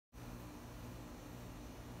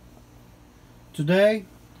Today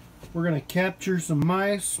we're going to capture some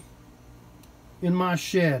mice in my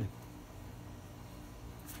shed.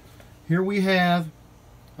 Here we have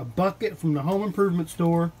a bucket from the home improvement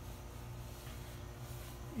store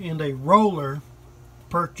and a roller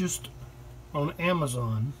purchased on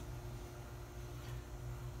Amazon.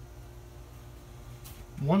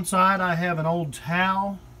 One side I have an old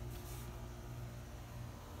towel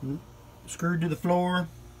screwed to the floor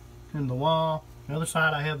and the wall. The other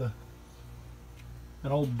side I have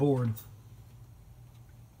an old board.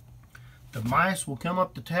 The mice will come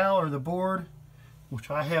up the towel or the board, which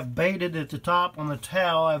I have baited at the top. On the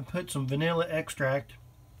towel I've put some vanilla extract,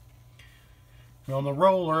 and on the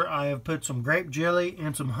roller I have put some grape jelly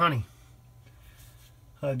and some honey.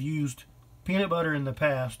 I've used peanut butter in the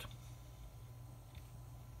past,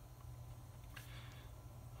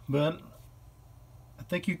 but I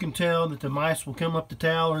think you can tell that the mice will come up the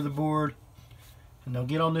towel or the board and they'll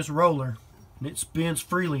get on this roller and it spins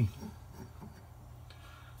freely.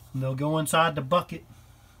 And they'll go inside the bucket.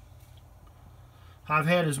 I've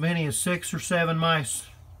had as many as 6 or 7 mice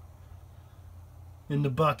in the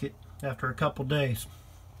bucket after a couple days.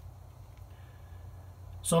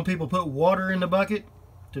 Some people put water in the bucket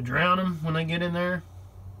to drown them when they get in there.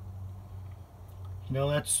 You know,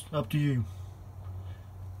 that's up to you.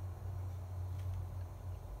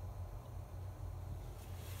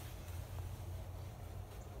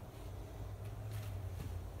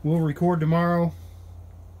 We'll record tomorrow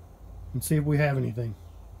and see if we have anything.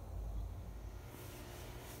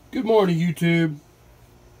 Good morning, YouTube.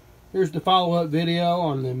 Here's the follow-up video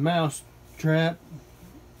on the mouse trap.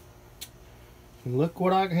 And look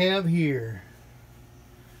what I have here.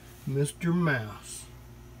 Mr. Mouse.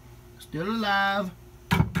 Still alive.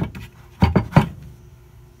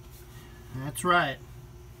 That's right.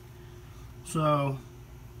 So,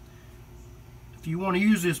 if you want to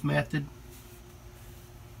use this method,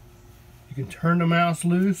 you can turn the mouse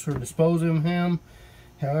loose or dispose of him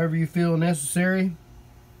however you feel necessary.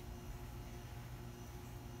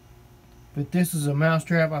 But this is a mouse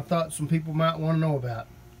trap I thought some people might want to know about.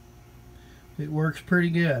 It works pretty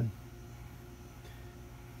good.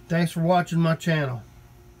 Thanks for watching my channel.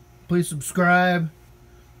 Please subscribe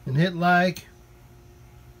and hit like.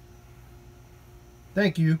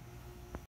 Thank you.